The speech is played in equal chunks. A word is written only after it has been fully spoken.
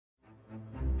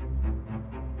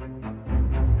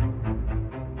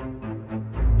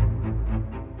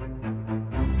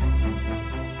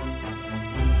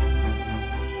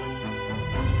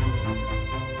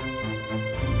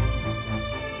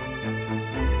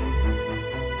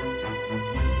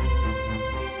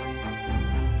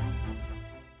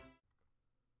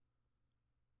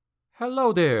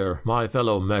Hello there, my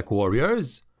fellow mech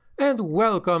warriors, and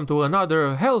welcome to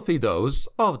another healthy dose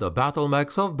of the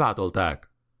Battlemechs of Battletech.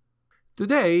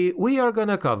 Today we are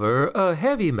gonna cover a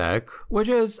heavy mech which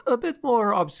is a bit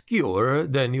more obscure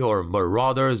than your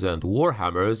Marauders and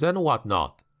Warhammers and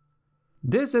whatnot.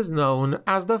 This is known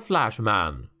as the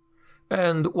Flashman,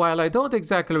 and while I don't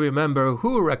exactly remember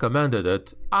who recommended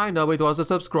it, I know it was a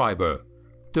subscriber,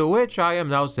 to which I am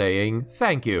now saying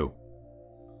thank you.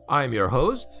 I'm your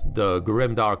host, the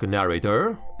Grimdark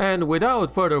Narrator, and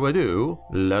without further ado,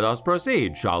 let us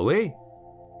proceed, shall we?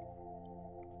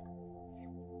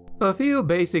 A few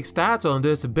basic stats on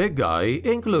this big guy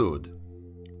include: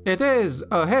 it is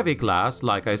a heavy class,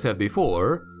 like I said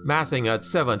before, massing at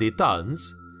 70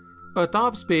 tons, a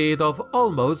top speed of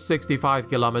almost 65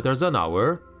 kilometers an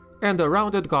hour, and a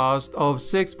rounded cost of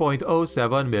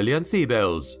 6.07 million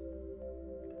C-bills.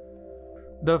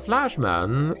 The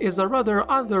Flashman is a rather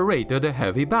underrated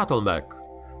heavy battlemech,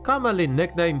 commonly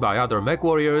nicknamed by other mech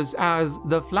warriors as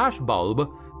the Flash Bulb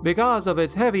because of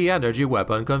its heavy energy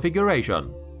weapon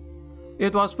configuration.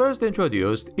 It was first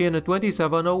introduced in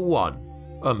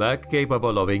 2701, a mech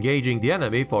capable of engaging the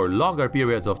enemy for longer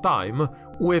periods of time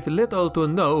with little to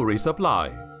no resupply.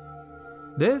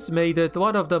 This made it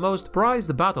one of the most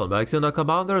prized battlemechs in a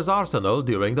commander's arsenal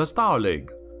during the Star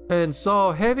League, and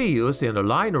saw heavy use in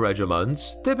line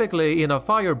regiments, typically in a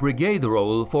fire brigade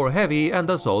role for heavy and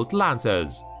assault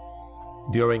lances.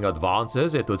 During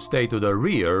advances, it would stay to the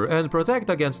rear and protect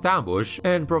against ambush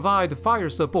and provide fire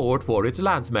support for its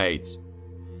lancemates.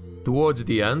 Towards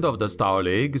the end of the Star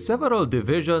League, several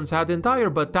divisions had entire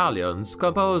battalions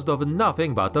composed of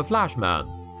nothing but the Flashman,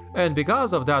 and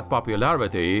because of that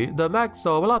popularity, the mech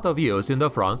saw a lot of use in the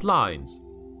front lines.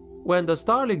 When the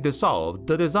Star League dissolved,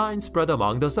 the design spread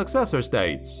among the successor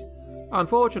states.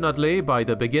 Unfortunately, by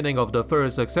the beginning of the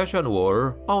First Succession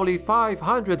War, only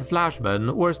 500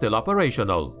 Flashmen were still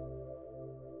operational.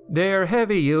 Their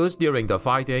heavy use during the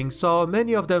fighting saw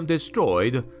many of them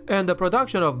destroyed, and the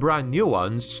production of brand new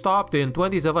ones stopped in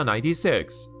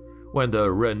 2796, when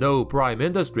the Renault Prime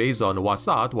Industries on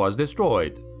Wasat was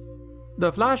destroyed.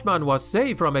 The Flashman was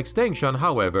saved from extinction,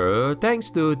 however,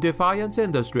 thanks to Defiance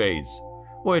Industries,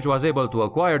 which was able to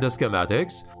acquire the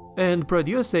schematics and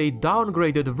produce a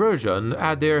downgraded version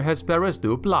at their Hesperus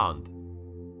II plant.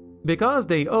 Because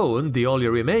they owned the only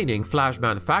remaining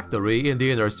Flashman factory in the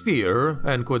Inner Sphere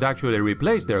and could actually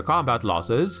replace their combat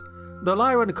losses, the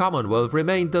Lyran Commonwealth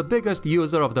remained the biggest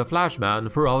user of the Flashman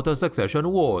throughout the Succession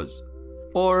Wars,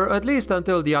 or at least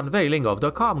until the unveiling of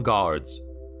the Com Guards.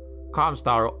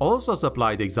 Comstar also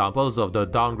supplied examples of the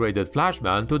downgraded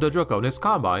Flashman to the Draconis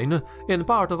Combine in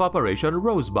part of Operation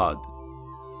Rosebud.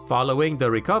 Following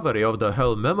the recovery of the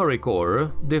Helm Memory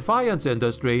Core, Defiance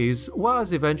Industries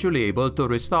was eventually able to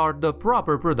restart the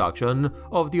proper production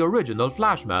of the original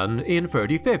Flashman in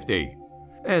 3050,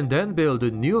 and then build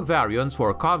new variants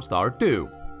for Comstar too.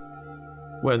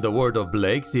 When the Word of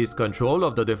Blake seized control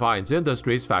of the Defiance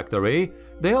Industries factory,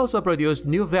 they also produced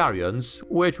new variants,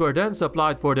 which were then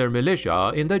supplied for their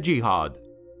militia in the Jihad.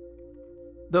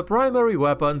 The primary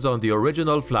weapons on the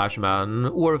original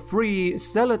Flashman were 3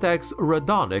 Celotex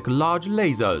Radonic large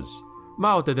lasers,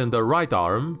 mounted in the right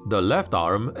arm, the left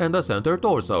arm, and the center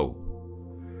torso.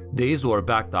 These were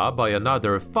backed up by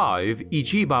another 5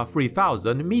 Ichiba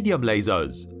 3000 medium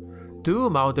lasers, 2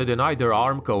 mounted in either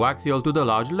arm coaxial to the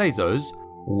large lasers,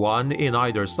 1 in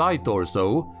either side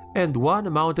torso, and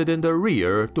 1 mounted in the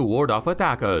rear to ward off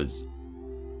attackers.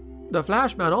 The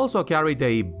Flashman also carried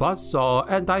a buzzsaw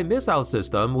anti-missile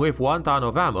system with 1 ton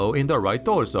of ammo in the right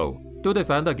torso to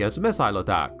defend against missile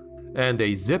attack, and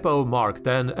a Zippo Mark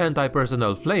 10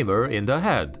 anti-personnel flamer in the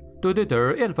head to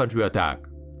deter infantry attack.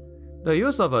 The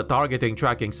use of a targeting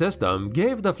tracking system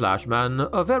gave the Flashman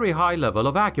a very high level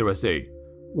of accuracy,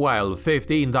 while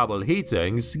 15 double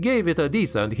heatsinks gave it a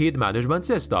decent heat management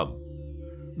system.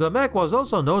 The mech was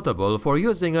also notable for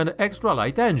using an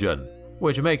extra-light engine,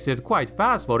 which makes it quite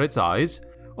fast for its size,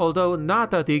 although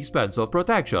not at the expense of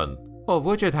protection, of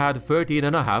which it had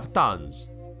 13.5 tons.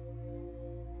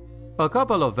 A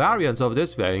couple of variants of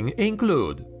this thing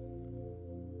include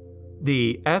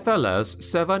the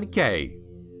FLS-7K.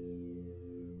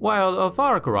 While a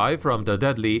far cry from the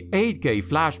deadly 8K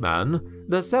Flashman,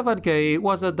 the 7K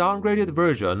was a downgraded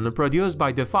version produced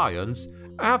by Defiance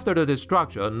after the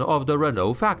destruction of the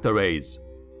Renault factories.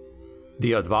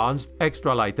 The advanced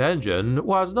extra-light engine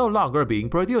was no longer being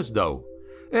produced though,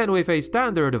 and with a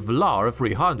standard VLAR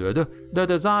 300, the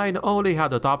design only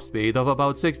had a top speed of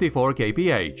about 64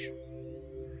 kph.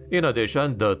 In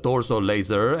addition, the torso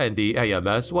laser and the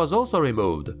AMS was also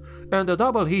removed, and the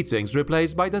double heatsinks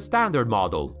replaced by the standard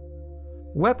model.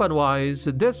 Weapon-wise,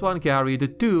 this one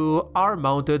carried 2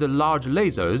 arm-mounted large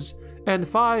lasers and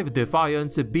 5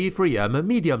 Defiance B3M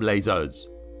medium lasers.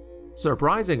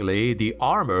 Surprisingly, the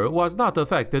armor was not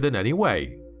affected in any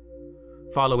way.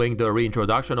 Following the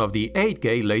reintroduction of the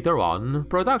 8K later on,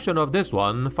 production of this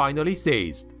one finally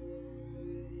ceased.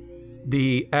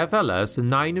 The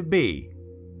FLS-9B.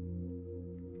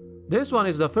 This one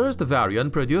is the first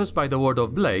variant produced by the World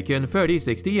of Blake in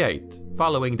 3068,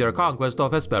 following their conquest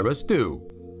of Hesperus II.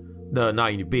 The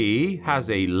 9B has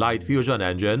a light fusion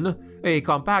engine, a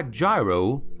compact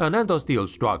gyro, an endosteel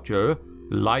structure,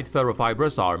 light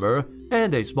ferrofibrous armor,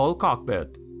 and a small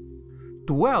cockpit.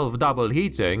 12 double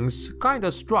heatsinks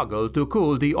kinda struggle to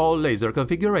cool the all-laser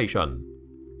configuration.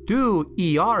 2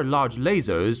 ER large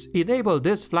lasers enable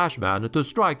this Flashman to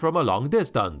strike from a long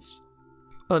distance.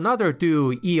 Another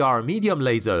 2 ER medium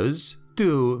lasers,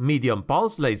 2 medium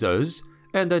pulse lasers,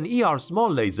 and an ER small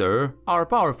laser are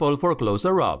powerful for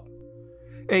closer up.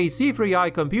 A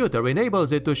C3I computer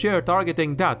enables it to share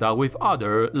targeting data with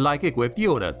other like-equipped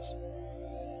units.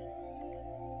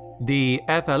 The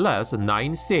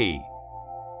FLS-9C.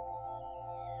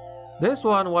 This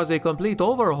one was a complete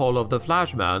overhaul of the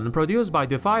Flashman produced by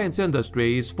Defiance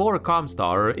Industries for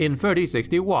Comstar in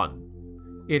 3061.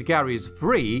 It carries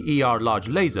 3 ER large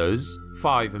lasers,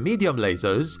 5 medium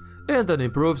lasers, and an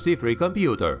improved C3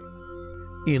 computer.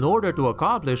 In order to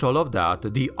accomplish all of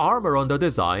that, the armor on the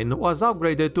design was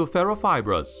upgraded to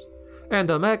ferrofibrous, and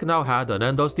the mech now had an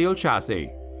endosteel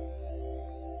chassis.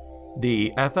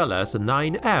 The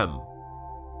FLS-9M.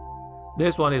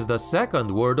 This one is the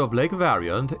second World of Blake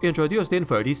variant introduced in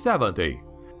 3070,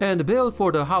 and built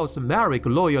for the House Marek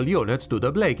loyal units to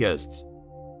the Blakeists.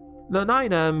 The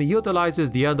 9M utilizes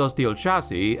the endosteel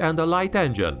chassis and a light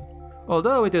engine,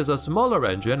 although it is a smaller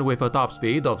engine with a top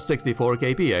speed of 64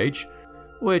 kph,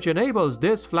 which enables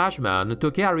this Flashman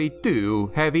to carry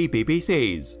 2 heavy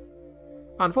PPCs.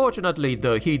 Unfortunately,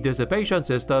 the heat dissipation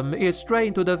system is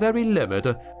strained to the very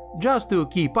limit just to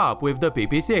keep up with the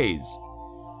PPCs.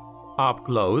 Up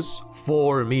close,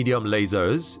 4 medium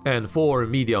lasers and 4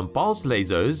 medium pulse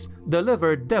lasers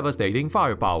deliver devastating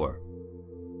firepower.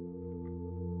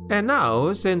 And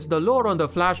now, since the lore on the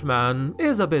Flashman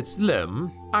is a bit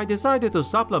slim, I decided to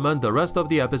supplement the rest of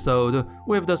the episode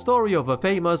with the story of a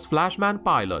famous Flashman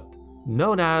pilot,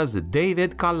 known as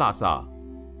David Kalasa.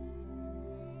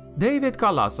 David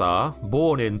Kalasa,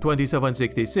 born in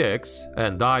 2766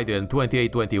 and died in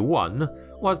 2821,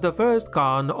 was the first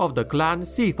Khan of the Clan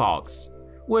Sea Fox,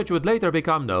 which would later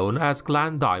become known as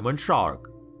Clan Diamond Shark.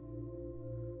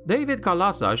 David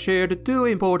Kalasa shared 2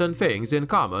 important things in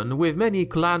common with many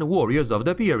clan warriors of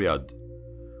the period.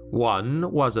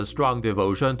 One was a strong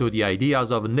devotion to the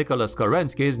ideas of Nicholas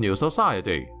Kerensky's new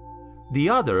society, the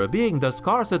other being the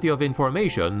scarcity of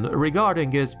information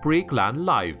regarding his pre-clan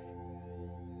life.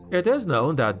 It is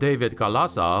known that David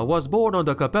Kalasa was born on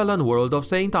the Capellan world of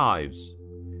St. Ives.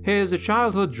 His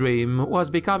childhood dream was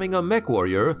becoming a mech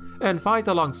warrior and fight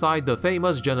alongside the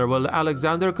famous General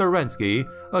Alexander Kerensky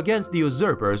against the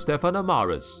usurper Stefan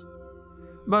Amaris.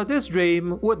 But this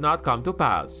dream would not come to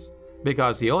pass,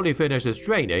 because he only finished his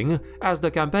training as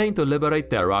the campaign to liberate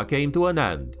Terra came to an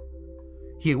end.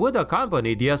 He would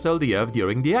accompany the SLDF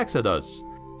during the Exodus,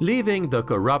 leaving the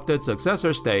corrupted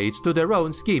successor states to their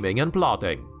own scheming and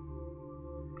plotting.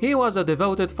 He was a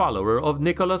devoted follower of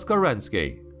Nicholas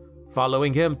Kerensky,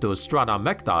 following him to Strana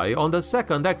Mektai on the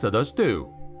second Exodus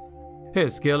too.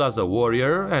 His skill as a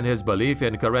warrior and his belief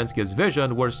in Kerensky's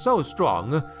vision were so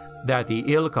strong that the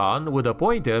Ilkhan would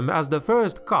appoint him as the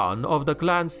first Khan of the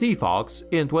clan Sea Fox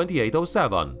in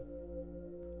 2807.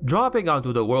 Dropping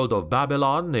onto the world of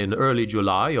Babylon in early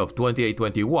July of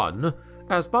 2821,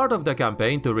 as part of the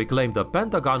campaign to reclaim the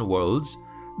Pentagon worlds,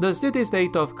 the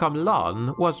city-state of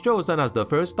Kamlan was chosen as the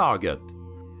first target.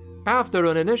 After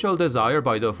an initial desire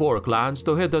by the 4 clans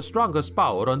to hit the strongest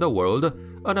power on the world,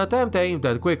 an attempt aimed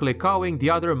at quickly cowing the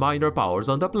other minor powers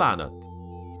on the planet.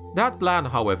 That plan,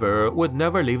 however, would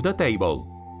never leave the table.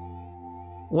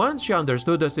 Once she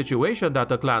understood the situation that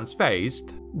the clans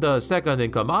faced, the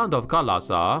second-in-command of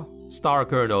Kalasa, Star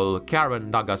Colonel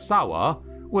Karen Nagasawa,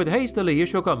 would hastily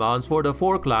issue commands for the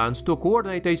 4 clans to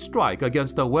coordinate a strike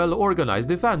against the well-organized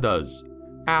defenders,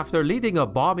 after leading a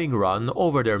bombing run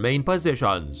over their main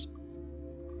positions.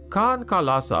 Khan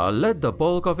Kalasa led the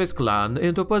bulk of his clan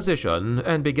into position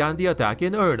and began the attack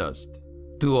in earnest.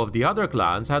 2 of the other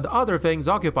clans had other things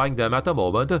occupying them at the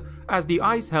moment, as the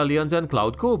Ice Hellions and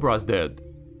Cloud Cobras did.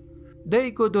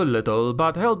 They could do little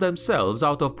but held themselves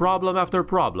out of problem after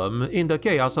problem in the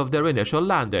chaos of their initial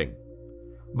landing.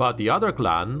 But the other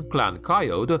clan, Clan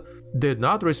Coyote, did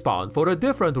not respond for a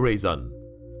different reason.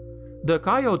 The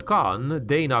Coyote Khan,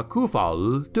 Dana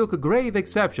Kufal, took grave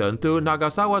exception to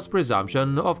Nagasawa's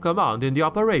presumption of command in the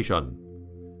operation.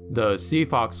 The Sea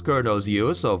Fox Colonel's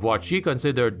use of what she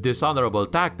considered dishonorable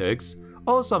tactics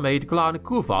also made Clan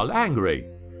Kufal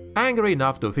angry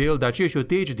enough to feel that she should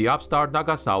teach the upstart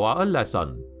Nagasawa a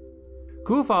lesson.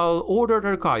 Kufal ordered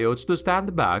her coyotes to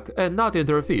stand back and not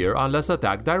interfere unless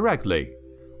attacked directly,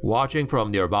 watching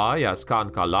from nearby as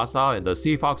Khan Kalasa and the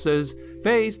Sea Foxes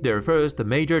faced their first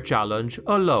major challenge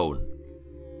alone.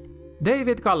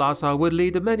 David Kalasa would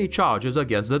lead many charges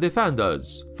against the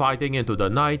defenders, fighting into the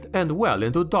night and well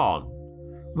into dawn.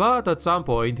 But at some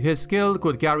point, his skill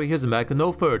could carry his mech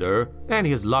no further and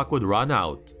his luck would run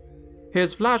out.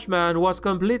 His Flashman was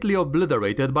completely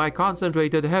obliterated by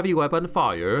concentrated heavy weapon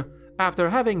fire after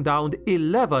having downed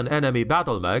 11 enemy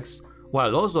Battlemechs,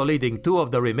 while also leading 2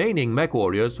 of the remaining mech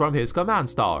warriors from his command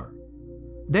star.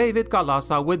 David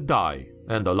Kalasa would die,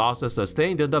 and the losses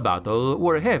sustained in the battle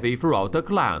were heavy throughout the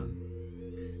clan.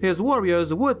 His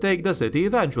warriors would take the city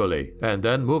eventually, and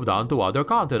then moved on to other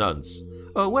continents,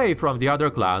 away from the other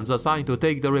clans assigned to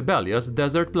take the rebellious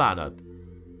desert planet.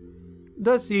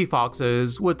 The Sea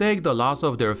Foxes would take the loss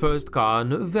of their first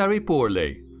Khan very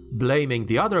poorly, blaming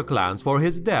the other clans for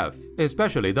his death,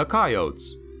 especially the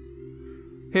Coyotes.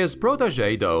 His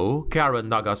protege, though, Karen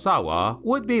Nagasawa,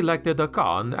 would be elected a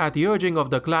Khan at the urging of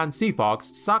the clan Sea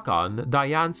Fox Sakan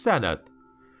Diane Sennett,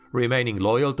 remaining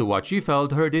loyal to what she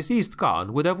felt her deceased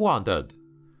Khan would have wanted.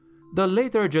 The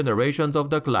later generations of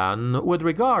the clan would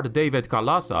regard David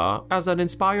Kalasa as an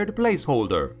inspired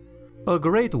placeholder, a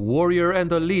great warrior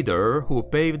and a leader who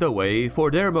paved the way for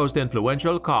their most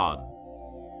influential Khan.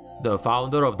 The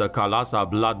founder of the Kalasa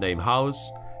blood name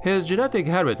house, his genetic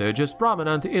heritage is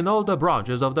prominent in all the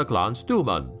branches of the clan's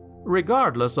Tumen,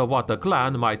 regardless of what the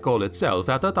clan might call itself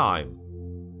at the time.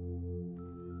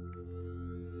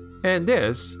 And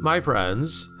this, my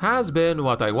friends, has been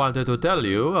what I wanted to tell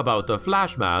you about the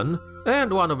Flashman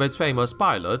and one of its famous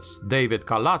pilots, David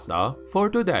Kalasa, for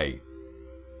today.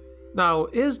 Now,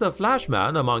 is the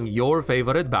Flashman among your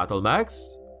favorite Battlemechs?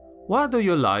 What do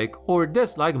you like or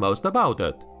dislike most about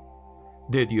it?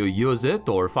 Did you use it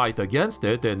or fight against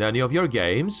it in any of your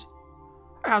games?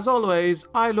 As always,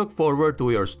 I look forward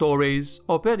to your stories,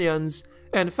 opinions,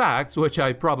 and facts which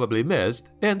I probably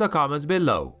missed in the comments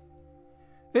below.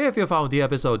 If you found the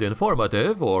episode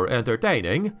informative or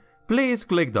entertaining, please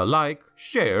click the like,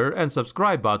 share, and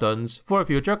subscribe buttons for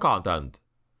future content.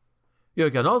 You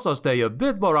can also stay a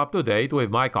bit more up to date with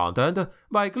my content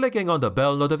by clicking on the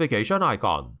bell notification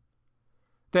icon.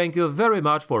 Thank you very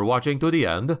much for watching to the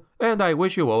end, and I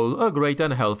wish you all a great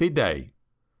and healthy day.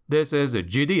 This is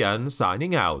GDN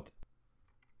signing out.